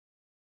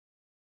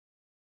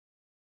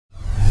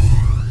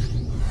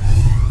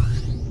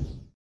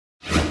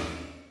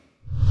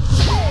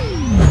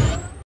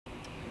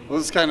Well,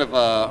 this is kind of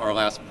our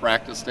last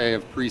practice day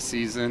of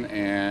preseason,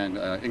 and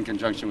in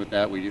conjunction with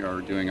that, we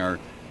are doing our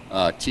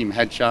team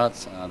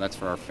headshots. That's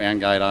for our fan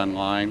guide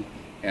online,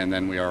 and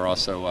then we are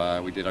also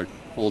we did our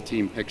full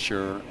team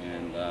picture,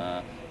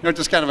 and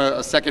just kind of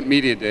a second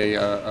media day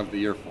of the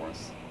year for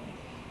us.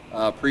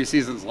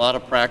 Preseason's a lot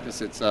of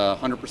practice. It's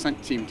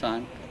 100% team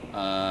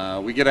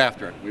time. We get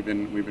after it. We've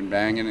been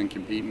banging and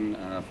competing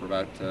for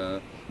about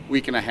a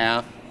week and a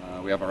half.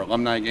 We have our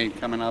alumni game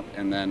coming up,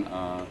 and then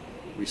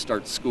we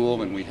start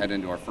school and we head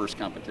into our first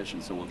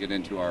competition. So we'll get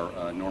into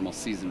our normal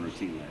season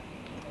routine there.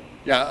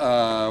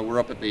 Yeah, we're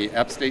up at the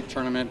App State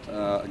tournament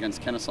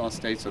against Kennesaw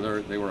State.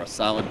 So they were a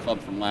solid club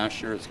from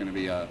last year. It's going to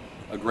be a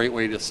great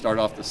way to start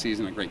off the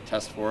season, a great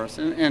test for us.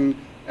 And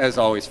as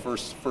always,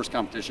 first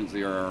competitions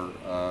are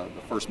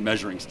the first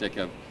measuring stick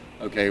of,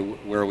 okay,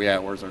 where are we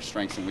at? Where's our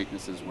strengths and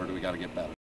weaknesses? Where do we got to get better?